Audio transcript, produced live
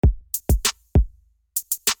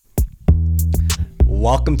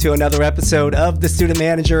Welcome to another episode of The Student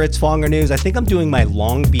Manager. It's Fonger News. I think I'm doing my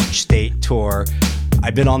Long Beach State tour.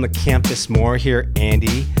 I've been on the campus more here,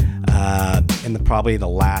 Andy, in probably the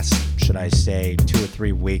last, should I say, 2 or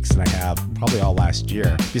 3 weeks than I have probably all last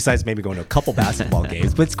year, besides maybe going to a couple basketball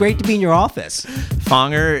games. But it's great to be in your office.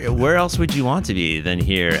 Fonger, where else would you want to be than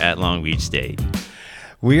here at Long Beach State?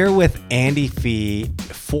 We're with Andy Fee,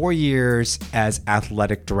 4 years as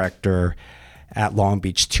athletic director at Long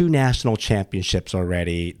Beach, 2 national championships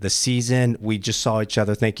already. The season, we just saw each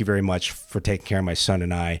other. Thank you very much for taking care of my son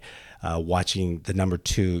and I, watching the number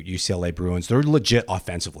 2 UCLA Bruins. They're legit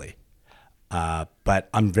offensively. But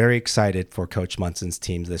I'm very excited for Coach Munson's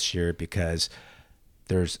teams this year because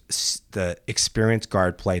there's the experienced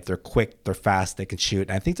guard play. They're quick, they're fast, they can shoot.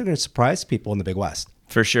 And I think they're going to surprise people in the Big West.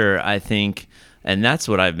 For sure, I think, and that's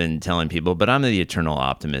what I've been telling people, but I'm the eternal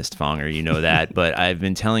optimist, Fonger, you know that. But I've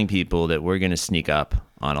been telling people that we're going to sneak up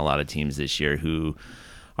on a lot of teams this year who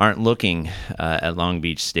aren't looking at Long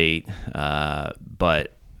Beach State,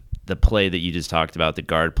 but the play that you just talked about, the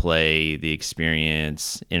guard play, the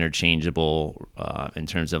experience, interchangeable in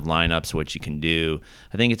terms of lineups, what you can do,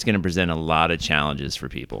 I think it's going to present a lot of challenges for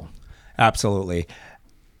people. Absolutely.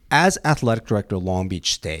 As athletic director of Long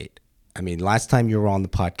Beach State, I mean, last time you were on the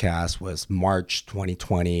podcast was March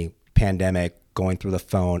 2020, pandemic, going through the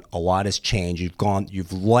phone. A lot has changed.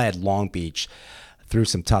 You've led Long Beach through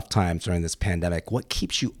some tough times during this pandemic. What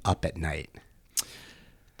keeps you up at night?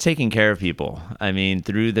 Taking care of people. I mean,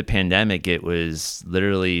 through the pandemic, it was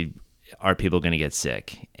literally, are people going to get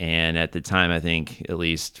sick? And at the time, I think, at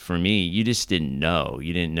least for me, you just didn't know.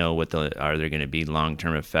 You didn't know are there going to be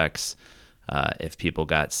long-term effects if people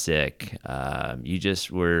got sick. You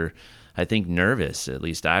just were, I think, nervous. At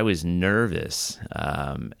least I was nervous.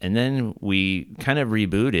 And then we kind of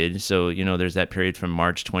rebooted. So, there's that period from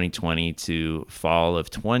March 2020 to fall of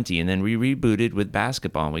 20. And then we rebooted with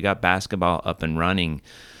basketball. And we got basketball up and running.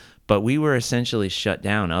 But we were essentially shut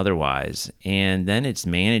down otherwise. And then it's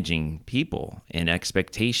managing people and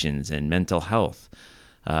expectations and mental health.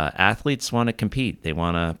 Athletes want to compete. They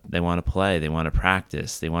want to play. They want to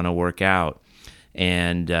practice. They want to work out.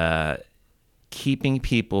 And keeping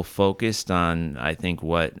people focused on, I think,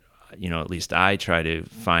 what, at least I try to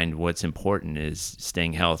find what's important is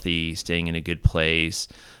staying healthy, staying in a good place,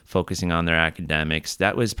 focusing on their academics.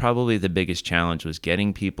 That was probably the biggest challenge, was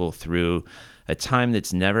getting people through a time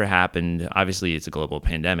that's never happened. Obviously, it's a global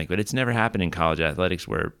pandemic, but it's never happened in college athletics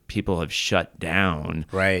where people have shut down,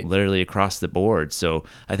 right, literally across the board. So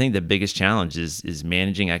I think the biggest challenge is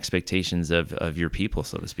managing expectations of your people,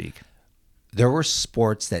 so to speak. There were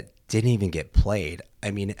sports that didn't even get played.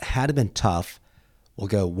 I mean, it had been tough. We'll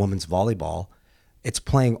go women's volleyball. It's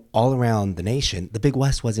playing all around the nation. The Big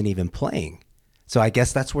West wasn't even playing. So I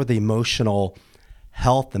guess that's where the emotional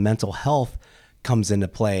health, the mental health comes into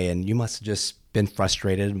play. And you must have just been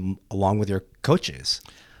frustrated along with your coaches.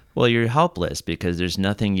 Well, you're helpless because there's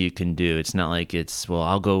nothing you can do. It's not like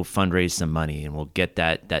I'll go fundraise some money and we'll get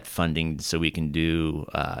that funding so we can do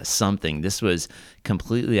something. This was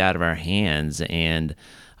completely out of our hands. And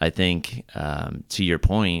I think, to your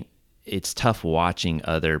point, it's tough watching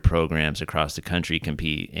other programs across the country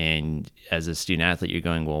compete. And as a student athlete, you're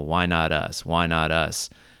going, well, why not us? Why not us?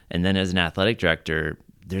 And then as an athletic director,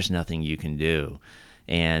 there's nothing you can do.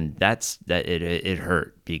 And it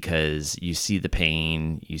hurt because you see the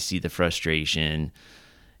pain, you see the frustration,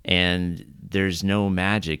 and there's no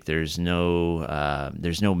magic. There's no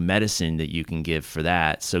medicine that you can give for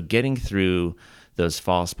that. So getting through those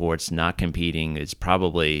fall sports, not competing, is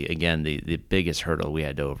probably, again, the biggest hurdle we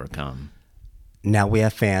had to overcome. Now we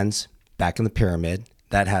have fans back in the Pyramid.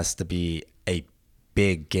 That has to be a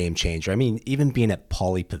big game changer. I mean, even being at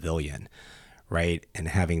Pauley Pavilion, right, and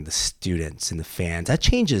having the students and the fans, that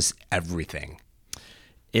changes everything.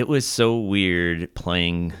 It was so weird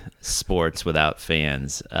playing sports without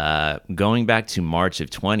fans. Going back to March of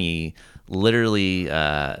 20, literally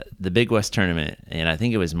the Big West tournament, and I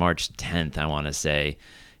think it was March 10th, I want to say.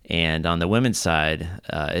 And on the women's side,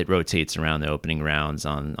 it rotates around the opening rounds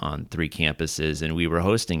on 3 campuses, and we were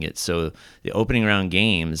hosting it. So the opening round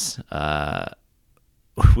games,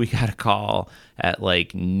 we got a call at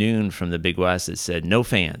like noon from the Big West that said no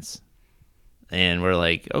fans. And we're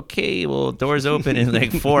like, okay, well, doors open in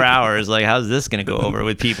like 4 hours. Like, how's this going to go over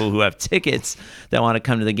with people who have tickets that want to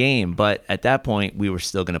come to the game? But at that point, we were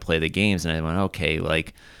still going to play the games. And I went, okay,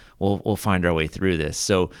 like, we'll find our way through this.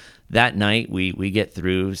 So that night, we get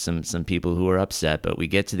through some people who are upset, but we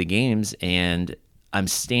get to the games, and I'm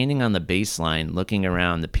standing on the baseline looking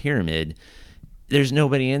around the Pyramid. there's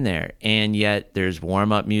nobody in there, and yet there's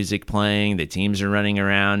warm-up music playing, the teams are running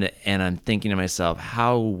around, and I'm thinking to myself,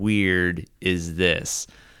 how weird is this?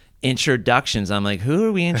 Introductions, I'm like, who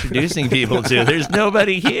are we introducing people to? There's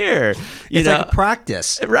nobody here. It's like a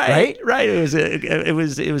practice, right.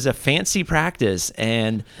 It was a fancy practice,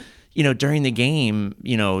 and during the game,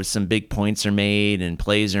 some big points are made and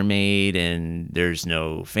plays are made, and there's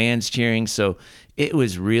no fans cheering. So it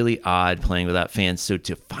was really odd playing without fans. So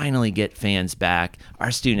to finally get fans back,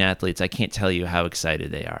 our student athletes, I can't tell you how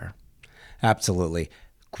excited they are. Absolutely.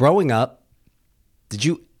 Growing up, did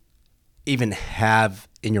you even have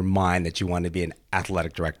in your mind that you wanted to be an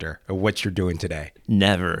athletic director, or what you're doing today?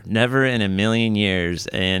 Never in a million years.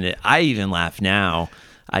 And I even laugh now.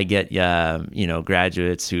 I get,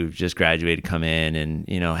 graduates who've just graduated come in and,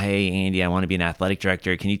 hey, Andy, I want to be an athletic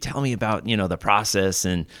director. Can you tell me about, the process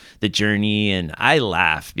and the journey? And I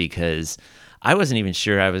laugh because I wasn't even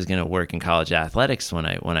sure I was going to work in college athletics when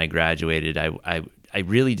I graduated. I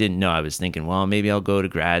really didn't know. I was thinking, well, maybe I'll go to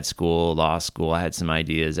grad school, law school. I had some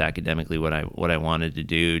ideas academically what I wanted to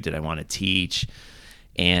do. Did I want to teach?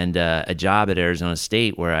 And a job at Arizona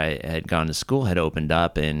State where I had gone to school had opened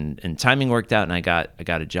up, and timing worked out, and I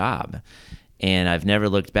got a job. And I've never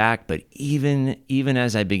looked back. But even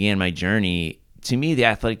as I began my journey, to me, the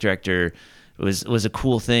athletic director was a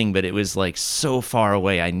cool thing, but it was like so far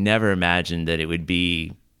away. I never imagined that it would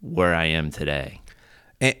be where I am today.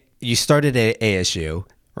 And you started at ASU,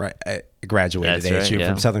 right? Graduated That's ASU right,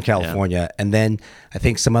 from Southern California, and then I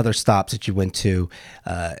think some other stops that you went to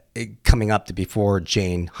coming up to before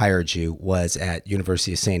Jane hired you was at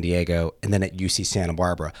University of San Diego and then at UC Santa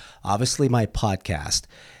Barbara. Obviously, my podcast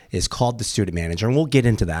is called The Student Manager, and we'll get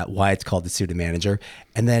into that, why it's called The Student Manager.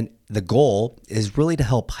 And then the goal is really to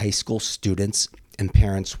help high school students and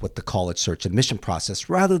parents with the college search admission process,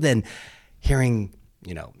 rather than hearing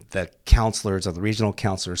the counselors or the regional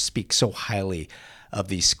counselors speak so highly of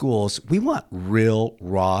these schools. We want real,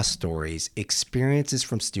 raw stories, experiences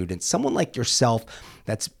from students, someone like yourself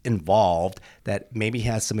that's involved, that maybe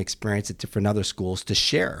has some experience at different other schools, to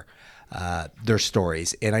share their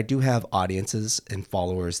stories. And I do have audiences and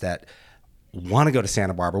followers that want to go to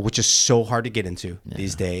Santa Barbara, which is so hard to get into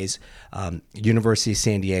these days. University of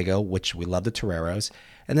San Diego, which we love the Toreros.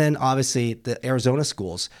 And then obviously the Arizona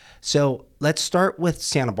schools. So let's start with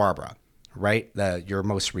Santa Barbara, right? Your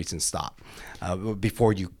most recent stop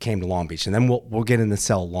before you came to Long Beach. And then we'll get into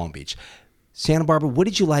Cell Long Beach. Santa Barbara, what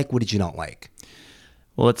did you like? What did you not like?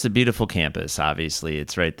 Well, it's a beautiful campus, obviously.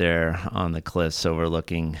 It's right there on the cliffs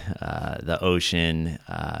overlooking the ocean.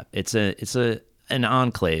 It's an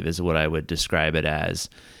enclave is what I would describe it as.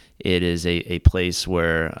 It is a place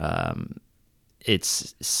where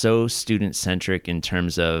it's so student-centric in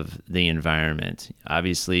terms of the environment.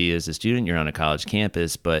 Obviously, as a student, you're on a college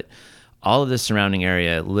campus, but all of the surrounding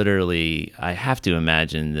area, literally, I have to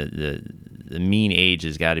imagine that the mean age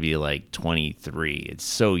has got to be like 23. It's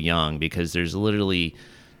so young because there's literally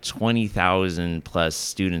 20,000 plus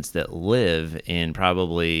students that live in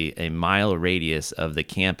probably a mile radius of the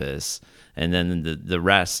campus. And then the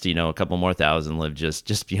rest, a couple more thousand live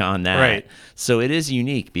just beyond that. Right. So it is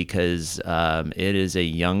unique because it is a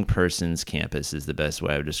young person's campus is the best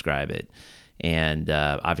way I would describe it. And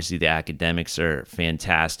obviously the academics are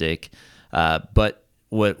fantastic. But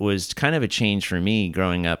what was kind of a change for me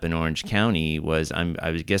growing up in Orange County was I'm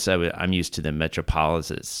used to the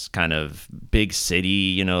metropolis kind of big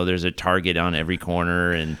city. There's a Target on every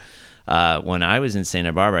corner. And when I was in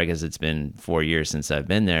Santa Barbara, I guess it's been 4 years since I've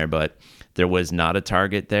been there, but there was not a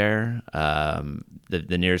Target there.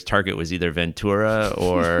 The nearest Target was either Ventura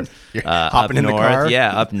or up in north. The car?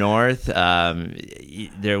 Yeah, up north.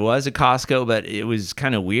 There was a Costco, but it was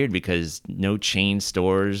kind of weird because no chain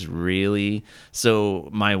stores really. So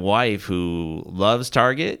my wife, who loves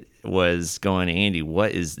Target, was going, Andy,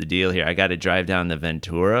 what is the deal here? I got to drive down to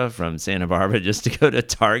Ventura from Santa Barbara just to go to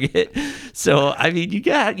Target. So, I mean, you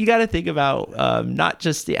got to think about not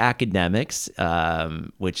just the academics,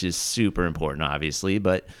 which is super important, obviously,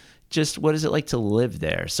 but just what is it like to live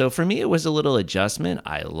there? So for me, it was a little adjustment.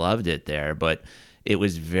 I loved it there, but it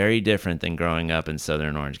was very different than growing up in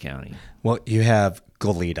Southern Orange County. Well, you have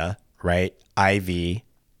Goleta, right? Ivy,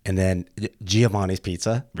 and then Giovanni's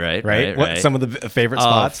Pizza. Right. What some of the favorite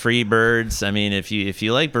spots? Freebirds. I mean, if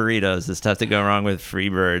you like burritos, it's tough to go wrong with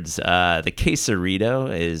Freebirds. The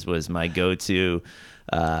quesarito was my go-to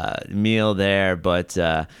meal there, but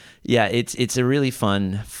yeah, it's a really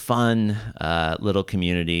fun little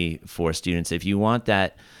community for students. If you want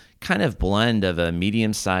that kind of blend of a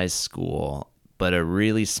medium-sized school but a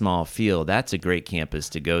really small field, that's a great campus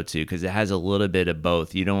to go to because it has a little bit of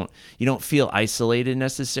both. You don't feel isolated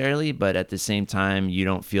necessarily, but at the same time, you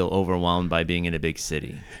don't feel overwhelmed by being in a big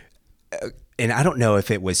city. And I don't know if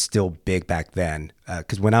it was still big back then,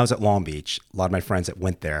 because when I was at Long Beach, a lot of my friends that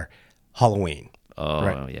went there, Halloween. Oh,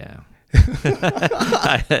 right? Yeah.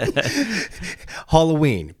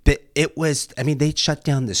 Halloween. But it was, I mean, they shut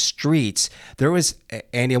down the streets. There was,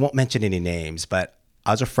 Andy, I won't mention any names, but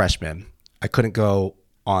I was a freshman. I couldn't go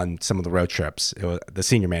on some of the road trips. The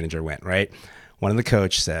senior manager went, right? One of the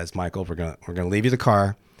coach says, Michael, we're gonna leave you the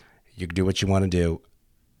car. You can do what you want to do.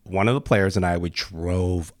 One of the players and we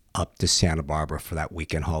drove up to Santa Barbara for that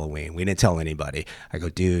weekend Halloween. We didn't tell anybody. I go,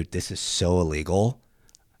 dude, this is so illegal.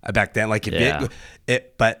 Back then, like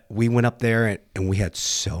but we went up there and we had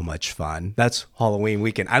so much fun. That's Halloween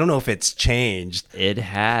weekend. I don't know if it's changed. It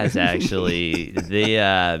has actually. They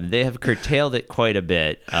have curtailed it quite a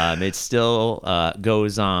bit. It still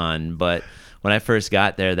goes on, but when I first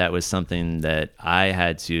got there, that was something that I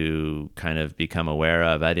had to kind of become aware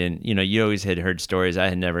of. I didn't, you always had heard stories. I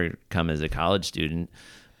had never come as a college student,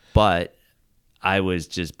 but I was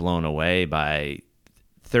just blown away by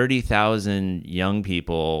 30,000 young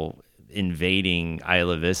people invading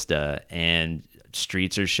Isla Vista, and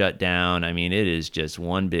streets are shut down. I mean, it is just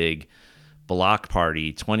one big block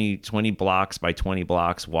party, 20 blocks by 20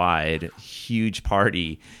 blocks wide, huge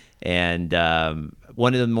party. And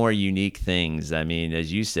one of the more unique things, I mean,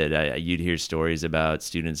 as you said, you'd hear stories about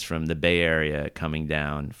students from the Bay Area coming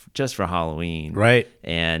down just for Halloween. Right.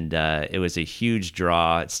 And it was a huge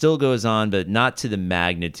draw. It still goes on, but not to the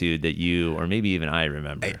magnitude that you or maybe even I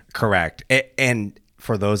remember. Correct. And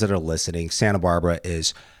for those that are listening, Santa Barbara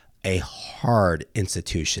is a hard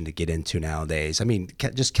institution to get into nowadays. I mean,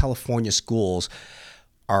 just California schools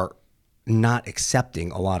are not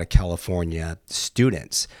accepting a lot of California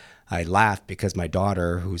students. I laughed because my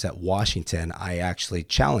daughter, who's at Washington, I actually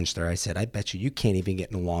challenged her. I said, I bet you can't even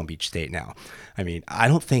get into Long Beach State now. I mean, I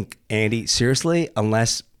don't think, Andy, seriously,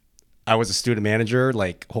 unless I was a student manager,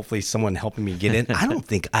 like hopefully someone helping me get in, I don't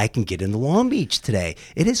think I can get into Long Beach today.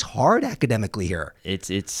 It is hard academically here.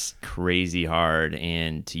 It's crazy hard.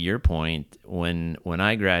 And to your point, when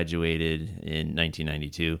I graduated in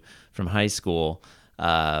 1992 from high school,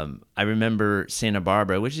 I remember Santa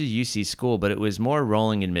Barbara, which is a UC school, but it was more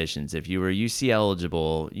rolling admissions. If you were UC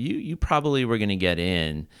eligible, you probably were going to get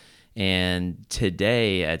in. And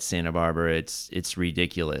today at Santa Barbara, it's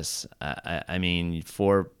ridiculous. I mean,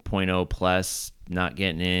 4.0 plus not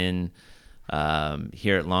getting in.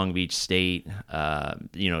 Here at Long Beach State,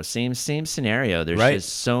 same scenario. There's right. just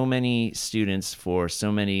so many students for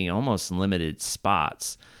so many almost limited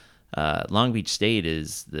spots. Long Beach State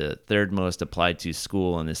is the third most applied to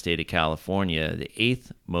school in the state of California, the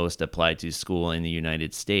eighth most applied to school in the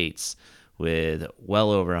United States, with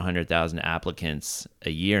well over 100,000 applicants a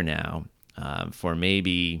year now for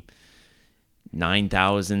maybe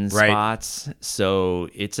 9,000 spots. So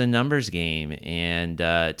it's a numbers game. And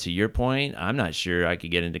to your point, I'm not sure I could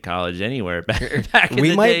get into college anywhere back in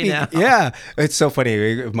the day now. Yeah, it's so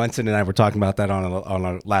funny. Munson and I were talking about that on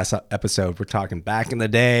our last episode. We're talking back in the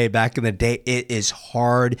day. It is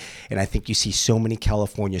hard. And I think you see so many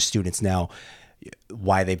California students now,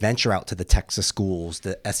 why they venture out to the Texas schools,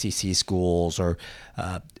 the SEC schools, or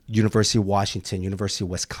University of Washington, University of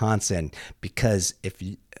Wisconsin, because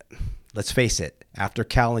let's face it, after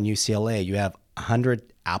Cal and UCLA, you have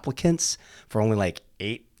 100 applicants for only like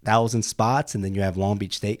 8,000 spots, and then you have Long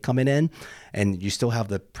Beach State coming in, and you still have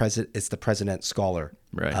the President Scholar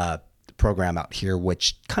program out here,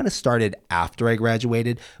 which kind of started after I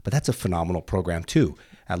graduated, but that's a phenomenal program too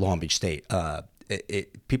at Long Beach State.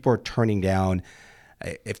 People are turning down,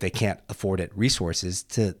 if they can't afford it, resources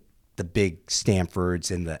to the big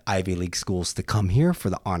Stanfords and the Ivy League schools to come here for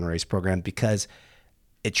the honoraries program because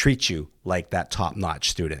it treats you like that top-notch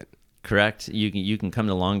student. Correct. You can come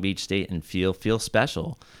to Long Beach State and feel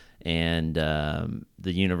special. And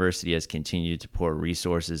the university has continued to pour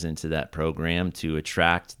resources into that program to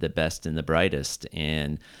attract the best and the brightest.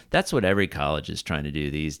 And that's what every college is trying to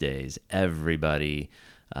do these days. Everybody,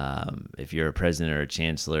 if you're a president or a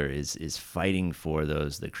chancellor, is fighting for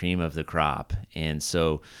the cream of the crop. And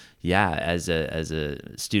so, yeah, as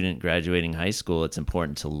a student graduating high school, it's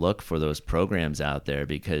important to look for those programs out there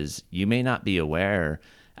because you may not be aware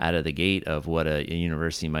out of the gate of what a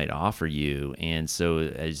university might offer you. And so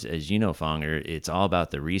as you know, Fonger, it's all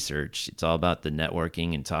about the research. It's all about the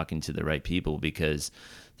networking and talking to the right people because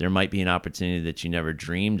there might be an opportunity that you never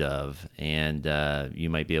dreamed of, and you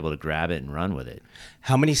might be able to grab it and run with it.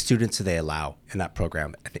 How many students do they allow in that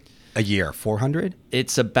program? I think A year, 400?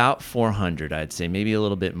 It's about 400, I'd say, maybe a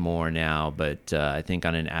little bit more now, but I think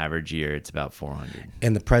on an average year, it's about 400.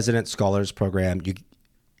 In the President Scholars Program,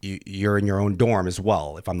 you're in your own dorm as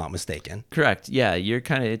well, if I'm not mistaken. Correct. Yeah,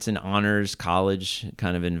 it's an honors college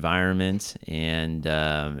kind of environment, and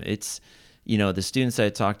it's, the students I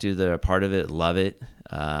talk to that are part of it love it.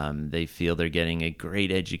 They feel they're getting a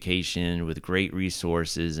great education with great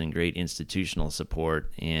resources and great institutional support,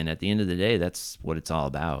 and at the end of the day, that's what it's all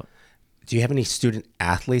about. Do you have any student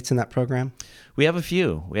athletes in that program? We have a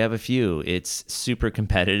few. It's super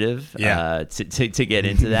competitive to get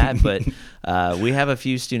into that, but we have a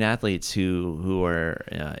few student athletes who are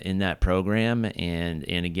in that program, and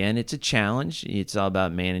again, it's a challenge. It's all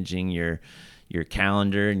about managing your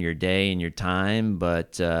calendar and your day and your time,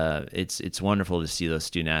 but it's wonderful to see those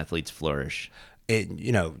student athletes flourish.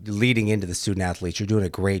 Leading into the student athletes, you're doing a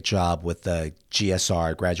great job with the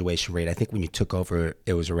GSR, graduation rate. I think when you took over,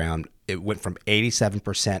 it went from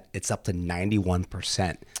 87%, it's up to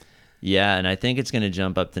 91%. Yeah, and I think it's going to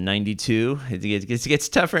jump up to 92. It gets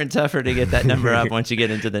tougher and tougher to get that number up once you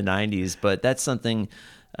get into the 90s, but that's something,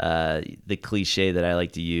 the cliche that I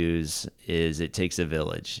like to use is it takes a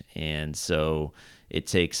village. And so it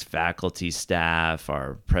takes faculty, staff,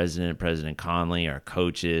 our President Conley, our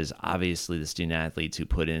coaches, obviously the student athletes who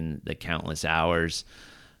put in the countless hours.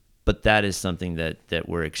 But that is something that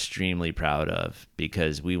we're extremely proud of,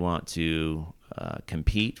 because we want to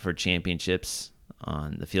compete for championships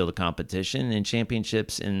on the field of competition and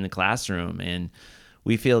championships in the classroom. And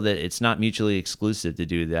we feel that it's not mutually exclusive to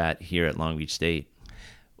do that here at Long Beach State.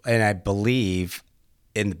 And I believe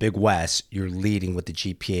in the Big West, you're leading with the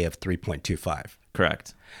GPA of 3.25.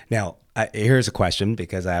 Correct. Now, here's a question,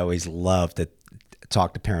 because I always love to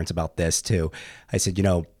talk to parents about this too. I said,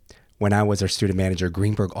 when I was their student manager,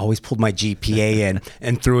 Greenberg always pulled my GPA in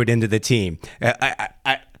and threw it into the team.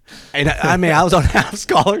 I was on half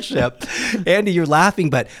scholarship. Andy, you're laughing,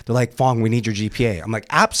 but they're like, Fong, we need your GPA. I'm like,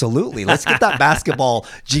 absolutely. Let's get that basketball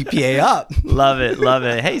GPA up. Love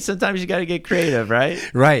it. Hey, sometimes you got to get creative, right?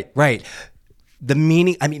 Right. The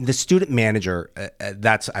meaning, the student manager,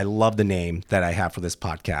 I love the name that I have for this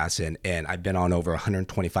podcast, and I've been on over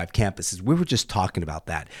 125 campuses. We were just talking about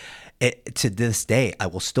that. To this day, I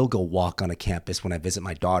will still go walk on a campus when I visit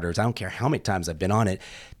my daughters. I don't care how many times I've been on it,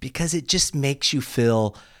 because it just makes you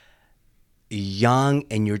feel young,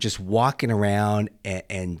 and you're just walking around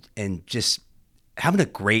and just having a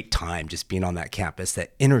great time just being on that campus,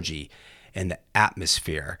 that energy and the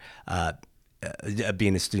atmosphere.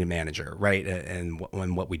 Being a student manager, right? And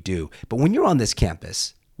what we do. But when you're on this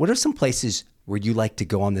campus, what are some places where you like to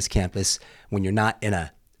go on this campus when you're not in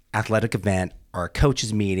a athletic event or a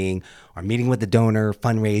coach's meeting or meeting with the donor,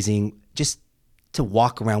 fundraising, just to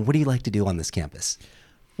walk around? What do you like to do on this campus?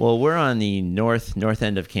 Well, we're on the north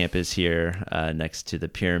end of campus here, next to the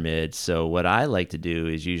pyramid. So what I like to do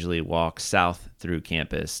is usually walk south through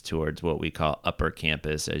campus towards what we call upper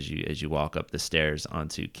campus as you walk up the stairs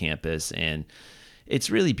onto campus. And it's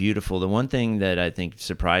really beautiful. The one thing that I think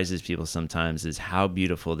surprises people sometimes is how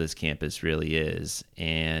beautiful this campus really is,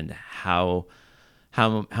 and how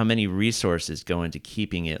many resources go into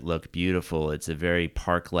keeping it look beautiful. It's a very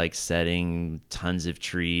park-like setting, tons of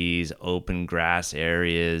trees, open grass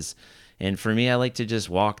areas. And for me, I like to just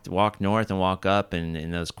walk north and walk up, and in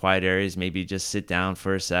those quiet areas, maybe just sit down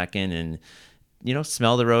for a second and,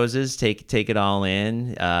 smell the roses, take it all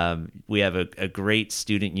in. We have a great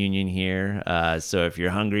student union here. So if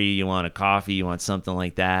you're hungry, you want a coffee, you want something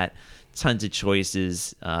like that, tons of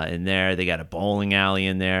choices in there. They got a bowling alley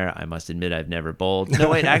in there. I must admit, I've never bowled. No,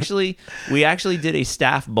 wait, we actually did a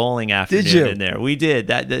staff bowling afternoon in there. We did.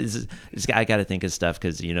 I got to think of stuff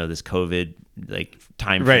because, this COVID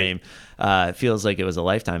time frame feels like it was a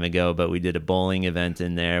lifetime ago, but we did a bowling event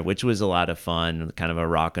in there, which was a lot of fun, kind of a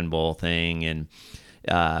rock and bowl thing. And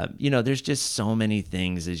there's just so many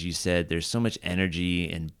things, as you said. There's so much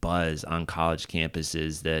energy and buzz on college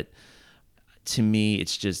campuses that, to me,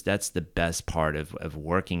 it's just, that's the best part of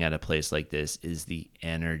working at a place like this, is the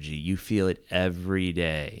energy. You feel it every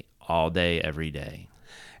day, all day, every day.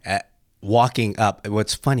 Walking up,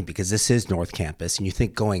 what's funny, because this is North Campus, and you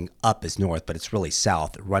think going up is north, but it's really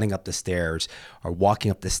south. Running up the stairs or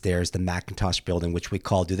walking up the stairs, the Macintosh building, which we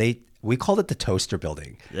called it the Toaster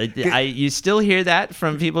Building. You still hear that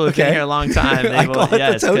from people who've been here a long time. I call it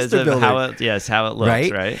the Toaster Building. How it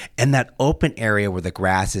looks, right? And that open area where the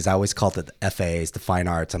grass is, I always called it the FAs, the fine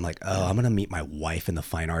arts. I'm like, I'm going to meet my wife in the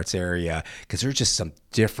fine arts area, because there's just some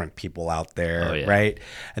different people out there, right?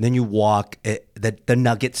 And then you walk, the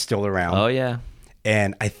Nugget's still around. Oh, yeah.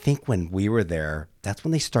 And I think when we were there, that's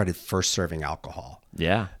when they started first serving alcohol.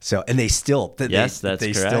 Yeah. So, and they still, Yes, that's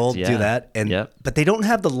they correct. still Yeah. do that. And, Yep. but they don't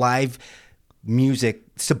have the live music.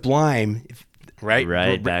 Sublime, right?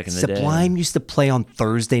 Right, back in the day. Sublime used to play on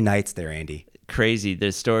Thursday nights there, Andy. Crazy.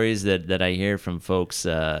 The stories that I hear from folks,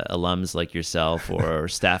 alums like yourself or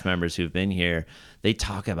staff members who've been here, they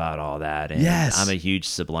talk about all that. And Yes. I'm a huge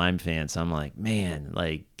Sublime fan. So I'm like, man,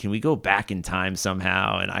 like, can we go back in time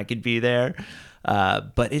somehow and I could be there?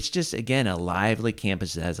 But it's just, again, a lively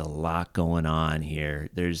campus that has a lot going on here.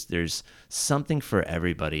 There's something for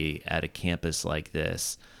everybody at a campus like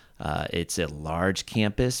this. It's a large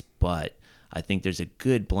campus, but I think there's a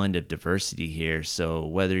good blend of diversity here. So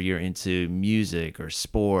whether you're into music or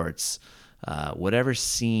sports, whatever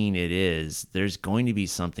scene it is, there's going to be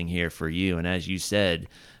something here for you. And as you said,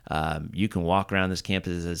 you can walk around this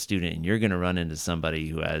campus as a student and you're going to run into somebody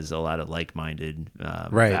who has a lot of like-minded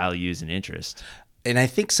Right. values and interests. And I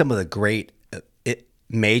think some of the great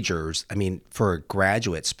majors, I mean, for a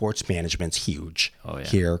graduate, sports management's huge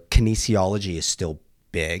here. Kinesiology is still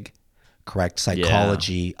big, correct?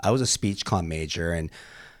 Psychology. I was a speech comm major, and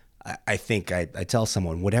I think I tell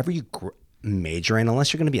someone, whatever you major in,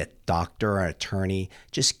 unless you're going to be a doctor or an attorney,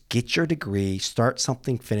 just get your degree, start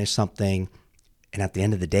something, finish something, and at the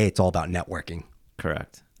end of the day, it's all about networking.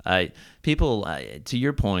 Correct. People, to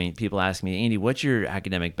your point, people ask me, Andy, what's your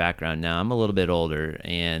academic background now? I'm a little bit older,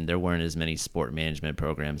 and there weren't as many sport management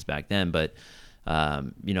programs back then, but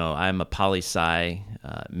I'm a poli-sci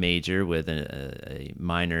major with a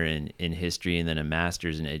minor in history and then a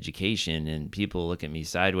master's in education. And people look at me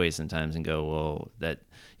sideways sometimes and go, well,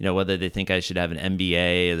 whether they think I should have an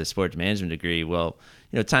MBA or the sports management degree. Well,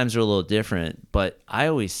 times are a little different, but I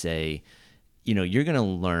always say, you're going to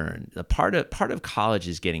learn. The part of college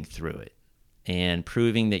is getting through it and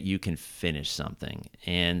proving that you can finish something.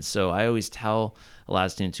 And so I always tell a lot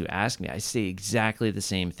of students who ask me, I say exactly the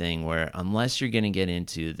same thing, where unless you're going to get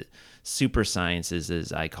into the super sciences,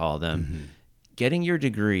 as I call them, getting your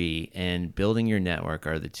degree and building your network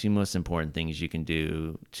are the two most important things you can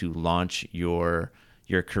do to launch your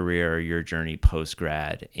career or your journey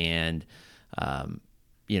post-grad. And,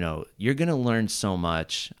 you're going to learn so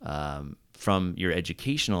much from your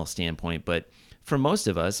educational standpoint, but for most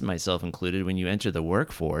of us, myself included, when you enter the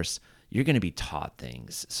workforce, you're going to be taught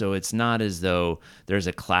things. So it's not as though there's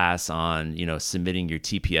a class on, submitting your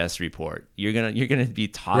TPS report. You're going to be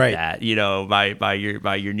taught that,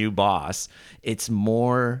 by your new boss. It's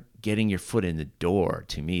more getting your foot in the door.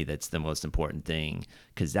 To me, that's the most important thing,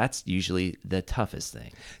 because that's usually the toughest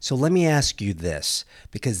thing. So let me ask you this,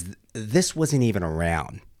 because this wasn't even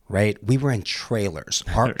around. Right? We were in trailers.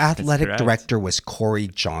 Our athletic director was Corey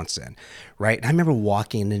Johnson, right? And I remember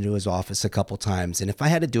walking into his office a couple times, and if I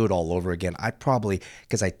had to do it all over again, I'd probably,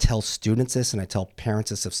 because I tell students this and I tell parents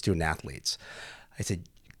this of student athletes, I said,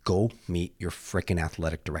 go meet your freaking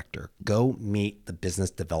athletic director. Go meet the business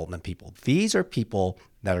development people. These are people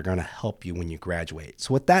that are going to help you when you graduate.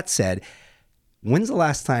 So with that said, when's the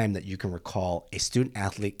last time that you can recall a student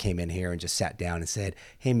athlete came in here and just sat down and said,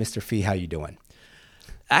 hey, Mr. Fee, how you doing?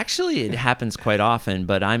 Actually, it happens quite often,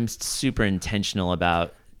 but I'm super intentional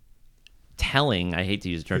about telling our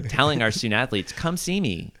student athletes, come see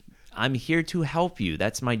me. I'm here to help you.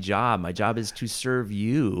 That's my job. My job is to serve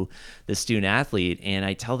you, the student athlete. And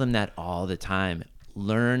I tell them that all the time.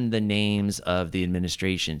 Learn the names of the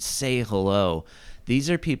administration. Say hello. These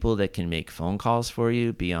are people that can make phone calls for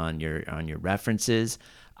you, be on your references.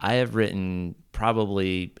 I have written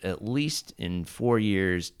probably at least in 4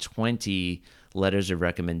 years, 20 letters of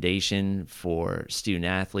recommendation for student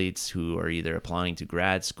athletes who are either applying to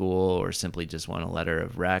grad school or simply just want a letter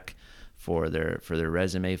of rec for their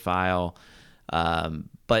resume file.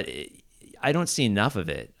 But I don't see enough of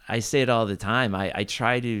it. I say it all the time. I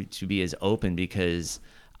try to be as open, because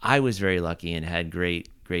I was very lucky and had great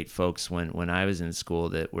folks when I was in school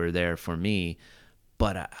that were there for me.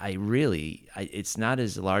 But it's not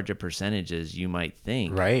as large a percentage as you might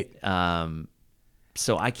think. Right.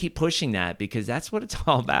 So I keep pushing that, because that's what it's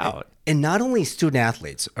all about. And not only student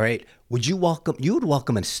athletes, all right, you would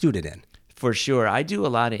welcome a student in. For sure. I do a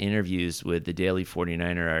lot of interviews with the Daily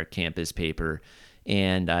 49er, our campus paper,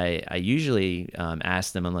 and I usually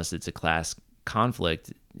ask them, unless it's a class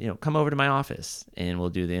conflict, come over to my office and we'll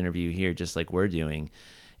do the interview here just like we're doing.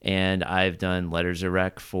 And I've done letters of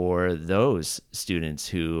rec for those students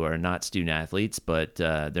who are not student athletes, but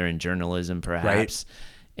they're in journalism perhaps. Right.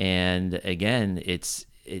 And again, it's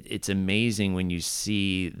amazing when you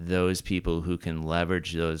see those people who can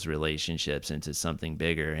leverage those relationships into something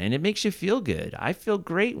bigger, and it makes you feel good. I feel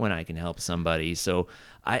great when I can help somebody. So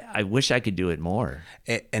I wish I could do it more.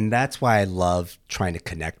 And that's why I love trying to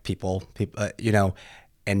connect people.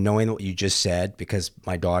 And knowing what you just said, because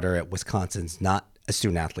my daughter at Wisconsin's not a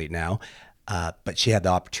student athlete now, but she had the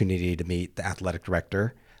opportunity to meet the athletic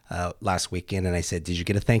director last weekend. And I said, "Did you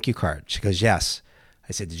get a thank you card?" She goes, "Yes."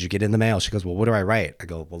 I said, "Did you get it in the mail?" She goes, "Well, what do I write?" I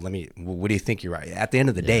go, "Well, what do you think you write?" At the end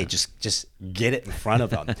of the day, just get it in front of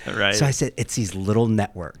them. Right. So I said, it's these little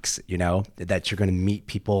networks, that you're going to meet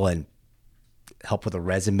people and help with a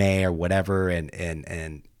resume or whatever. And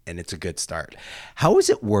it's a good start. How is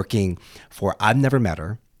it working I've never met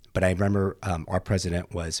her, but I remember our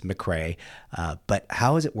president was McRae. But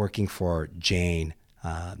how is it working for Jane,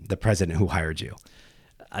 the president who hired you?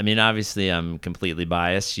 I mean, obviously, I'm completely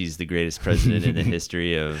biased. She's the greatest president in the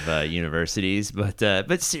history of universities.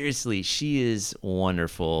 But seriously, she is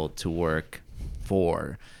wonderful to work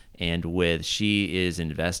for and with. She is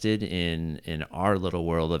invested in our little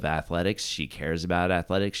world of athletics. She cares about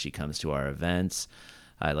athletics. She comes to our events.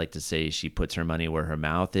 I like to say she puts her money where her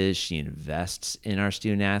mouth is. She invests in our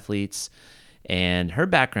student athletes. And her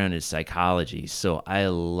background is psychology. So I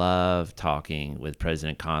love talking with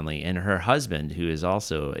President Conley and her husband, who is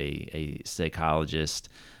also a psychologist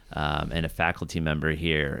and a faculty member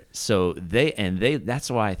here. So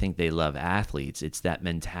that's why I think they love athletes. It's that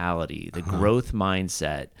mentality, the growth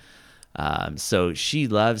mindset. So she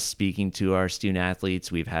loves speaking to our student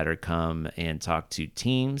athletes. We've had her come and talk to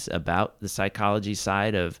teams about the psychology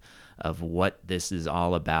side of what this is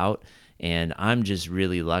all about. And I'm just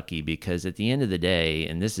really lucky because at the end of the day,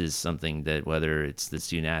 and this is something that whether it's the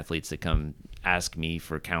student athletes that come ask me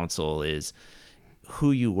for counsel, is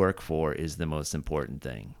who you work for is the most important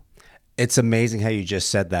thing. It's amazing how you just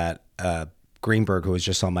said that. Greenberg, who was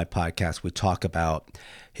just on my podcast, we talk about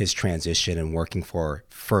his transition and working for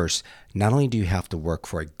first. Not only do you have to work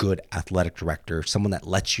for a good athletic director, someone that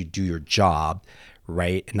lets you do your job,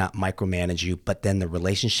 right, and not micromanage you, but then the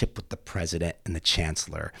relationship with the president and the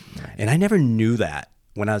chancellor. Right. And I never knew that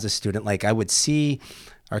when I was a student. Like I would see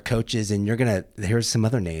our coaches, and here's some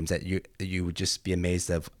other names that you would just be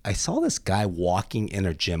amazed of. I saw this guy walking in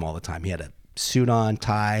our gym all the time. He had a suit on,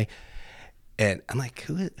 tie, and I'm like,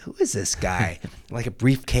 who is this guy? Like a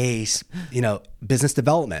briefcase, business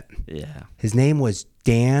development. Yeah. His name was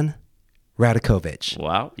Dan Radakovich.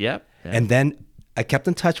 Wow. Yep. And then I kept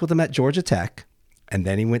in touch with him at Georgia Tech. And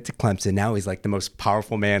then he went to Clemson. Now he's like the most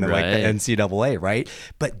powerful man in like the NCAA, right?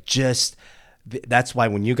 But that's why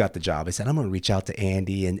when you got the job, I said, I'm going to reach out to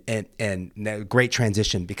Andy and great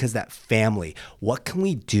transition because that family, what can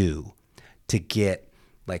we do to get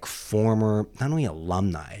like former, not only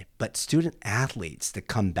alumni, but student athletes to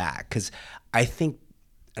come back? Because I think,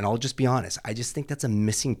 and I'll just be honest, I just think that's a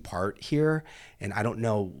missing part here. And I don't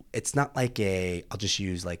know, it's not like I'll just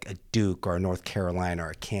use like a Duke or a North Carolina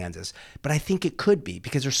or a Kansas, but I think it could be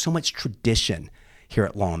because there's so much tradition here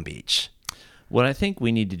at Long Beach. What I think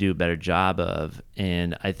we need to do a better job of,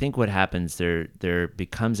 and I think what happens there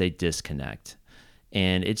becomes a disconnect.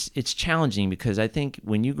 And it's challenging because I think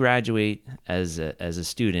when you graduate as a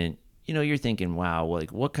student, you're thinking, wow,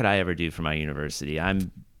 like what could I ever do for my university? I'm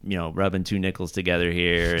rubbing two nickels together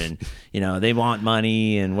here and, they want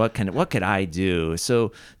money and what could I do?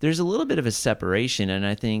 So there's a little bit of a separation. And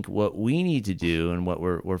I think what we need to do and what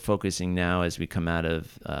we're focusing now as we come out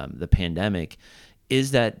of the pandemic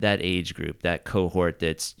is that age group, that cohort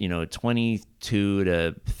that's, 22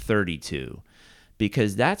 to 32.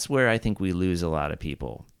 Because that's where I think we lose a lot of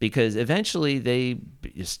people. Because eventually they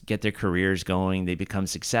just get their careers going, they become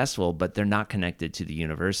successful, but they're not connected to the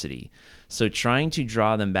university. So trying to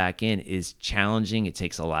draw them back in is challenging. It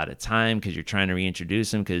takes a lot of time because you're trying to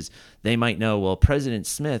reintroduce them because they might know, well, President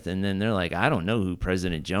Smith, and then they're like, I don't know who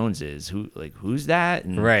President Jones is. Who's that?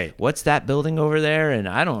 And right. What's that building over there?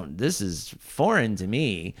 And this is foreign to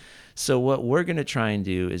me. So what we're going to try and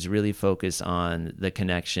do is really focus on the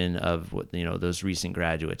connection of those recent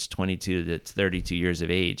graduates, 22 to 32 years of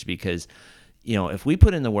age, because if we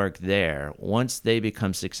put in the work there, once they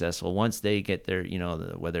become successful, once they get their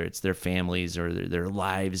whether it's their families or their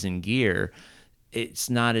lives in gear, it's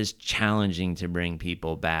not as challenging to bring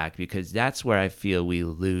people back because that's where I feel we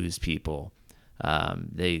lose people.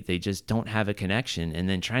 They just don't have a connection, and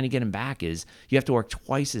then trying to get them back is you have to work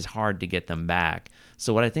twice as hard to get them back.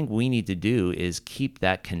 So what I think we need to do is keep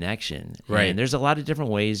that connection. Right. And there's a lot of different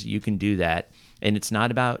ways you can do that, and it's not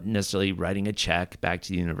about necessarily writing a check back to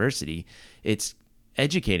the university. It's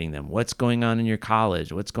educating them. What's going on in your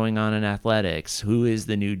college? What's going on in athletics? Who is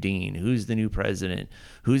the new dean? Who's the new president?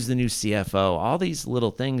 Who's the new CFO? All these little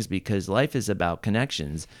things, because life is about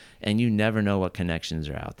connections, and you never know what connections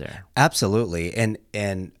are out there. Absolutely. And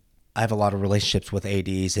I have a lot of relationships with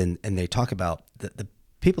ADs, and they talk about the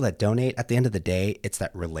people that donate. At the end of the day, it's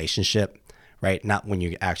that relationship, right? Not when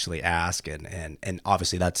you actually ask, and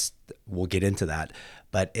obviously we'll get into that,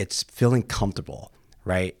 but it's feeling comfortable,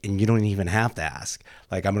 right? And you don't even have to ask.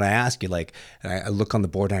 Like, I'm going to ask you, like, and I look on the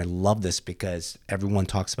board and I love this because everyone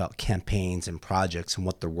talks about campaigns and projects and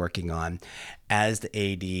what they're working on. As the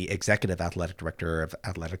AD, Executive Athletic Director of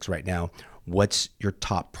Athletics right now, what's your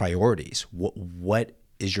top priorities? What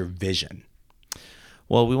is your vision?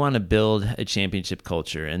 Well, we want to build a championship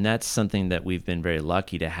culture, and that's something that we've been very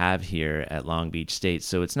lucky to have here at Long Beach State.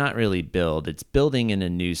 So it's not really build, it's building in a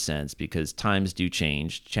new sense, because times do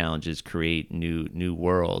change, challenges create new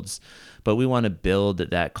worlds. But we want to build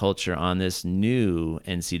that culture on this new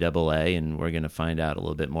NCAA, and we're going to find out a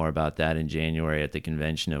little bit more about that in January at the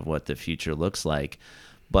convention of what the future looks like.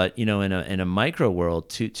 But in a micro world,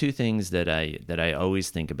 two things that I always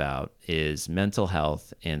think about is mental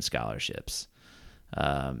health and scholarships.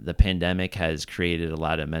 The pandemic has created a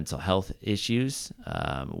lot of mental health issues.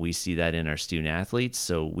 We see that in our student athletes.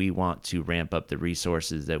 So we want to ramp up the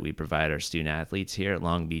resources that we provide our student athletes here at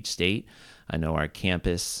Long Beach State. I know our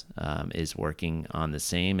campus is working on the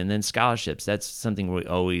same. And then scholarships, that's something we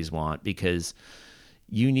always want, because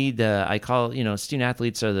you need student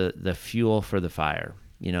athletes are the fuel for the fire.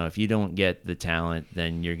 If you don't get the talent,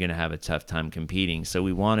 then you're going to have a tough time competing. So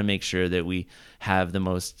we want to make sure that we have the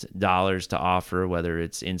most dollars to offer, whether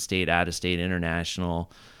it's in-state, out-of-state,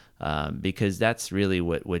 international, because that's really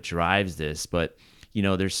what drives this. But,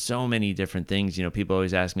 there's so many different things. People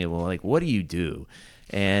always ask me, well, like, what do you do?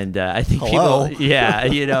 And I think Hello? people, a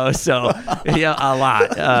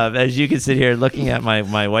lot. As you can sit here looking at my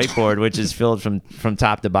whiteboard, which is filled from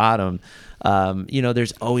top to bottom,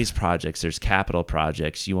 there's always projects. There's capital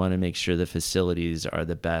projects. You want to make sure the facilities are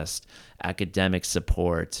the best. Academic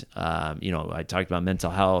support. I talked about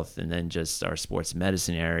mental health, and then just our sports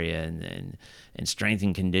medicine area, and strength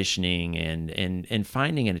and conditioning, and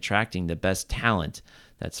finding and attracting the best talent.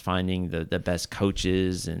 That's finding the best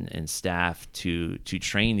coaches and staff to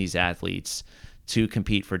train these athletes to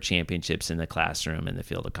compete for championships in the classroom and the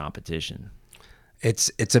field of competition.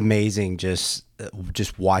 It's amazing just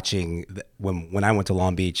watching when I went to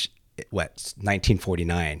Long Beach.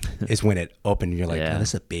 1949 is when it opened. And you're like, Yeah. oh, this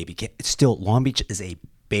is a baby. It's still, Long Beach is a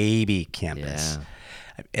baby campus.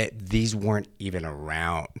 Yeah. These weren't even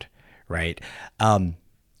around, right?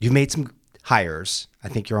 You've made some hires. I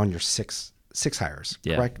think you're on your six hires,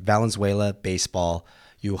 Yeah. correct? Valenzuela, baseball.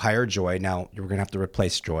 You hired Joy. Now you're going to have to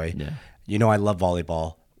replace Joy. Yeah. I love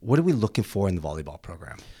volleyball. What are we looking for in the volleyball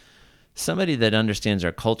program? Somebody that understands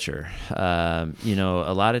our culture. A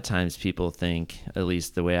lot of times people think, at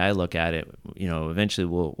least the way I look at it, eventually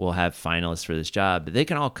we'll have finalists for this job, but they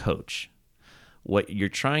can all coach. What you're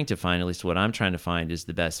trying to find, at least what I'm trying to find, is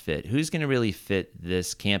the best fit. Who's going to really fit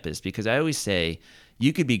this campus? Because I always say,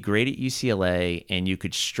 you could be great at UCLA and you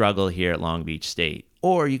could struggle here at Long Beach State,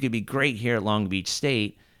 or you could be great here at Long Beach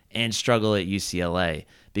State and struggle at UCLA,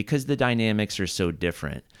 because the dynamics are so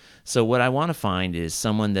different. So what I want to find is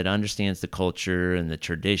someone that understands the culture and the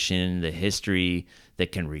tradition, the history,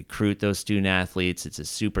 that can recruit those student athletes. It's a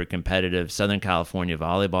super competitive. Southern California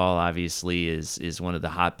volleyball obviously is one of the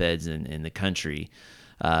hotbeds in the country.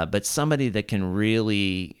 But somebody that can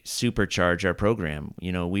really supercharge our program.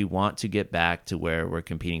 We want to get back to where we're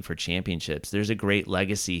competing for championships. There's a great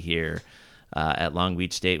legacy here at Long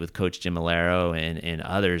Beach State with Coach Jim Malero and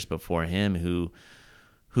others before him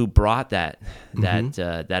who brought that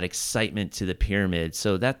excitement to the pyramid.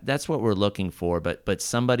 So that's what we're looking for. But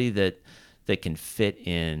somebody that can fit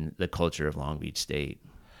in the culture of Long Beach State.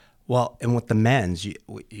 Well, and with the men's,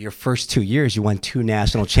 your first 2 years, you won 2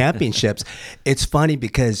 national championships. It's funny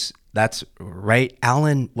because that's right.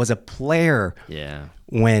 Alan was a player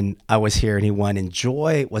when I was here and he won, and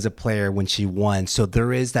Joy was a player when she won. So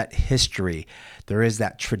there is that history, there is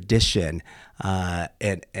that tradition,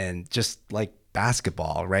 and just like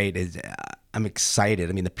basketball, right? I'm excited.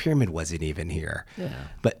 I mean, the pyramid wasn't even here. Yeah.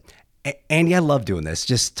 But Andy, I love doing this,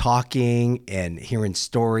 just talking and hearing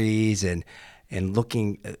stories and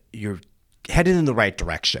looking. You're headed in the right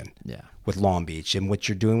direction. Yeah. With Long Beach and what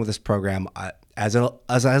you're doing with this program. As an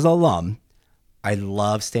alum, I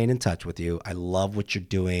love staying in touch with you. I love what you're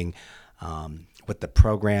doing with the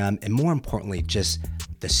program, and more importantly, just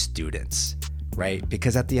the students, right?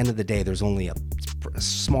 Because at the end of the day, there's only a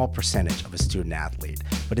small percentage of a student athlete,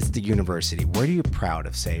 but it's the university. What are you proud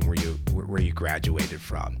of saying where you graduated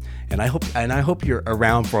from? And I hope you're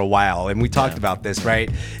around for a while. And we talked about this, right?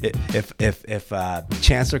 If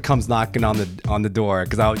Chancellor comes knocking on the door,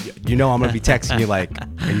 because I'm going to be texting you like,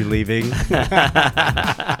 are you leaving?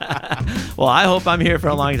 Well, I hope I'm here for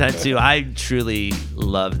a long time too. I truly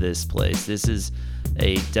love this place. This is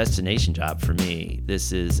a destination job for me.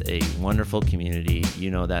 This is a wonderful community.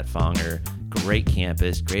 You know that, Fonger. Great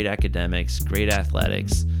campus, great academics, great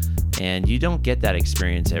athletics, and you don't get that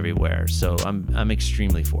experience everywhere. So I'm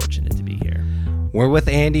extremely fortunate to be here. We're with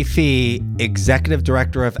Andy Fee, Executive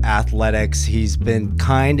Director of Athletics. He's been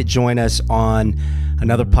kind to join us on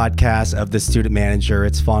another podcast of The Student Manager.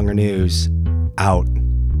 It's Fonger News. Out.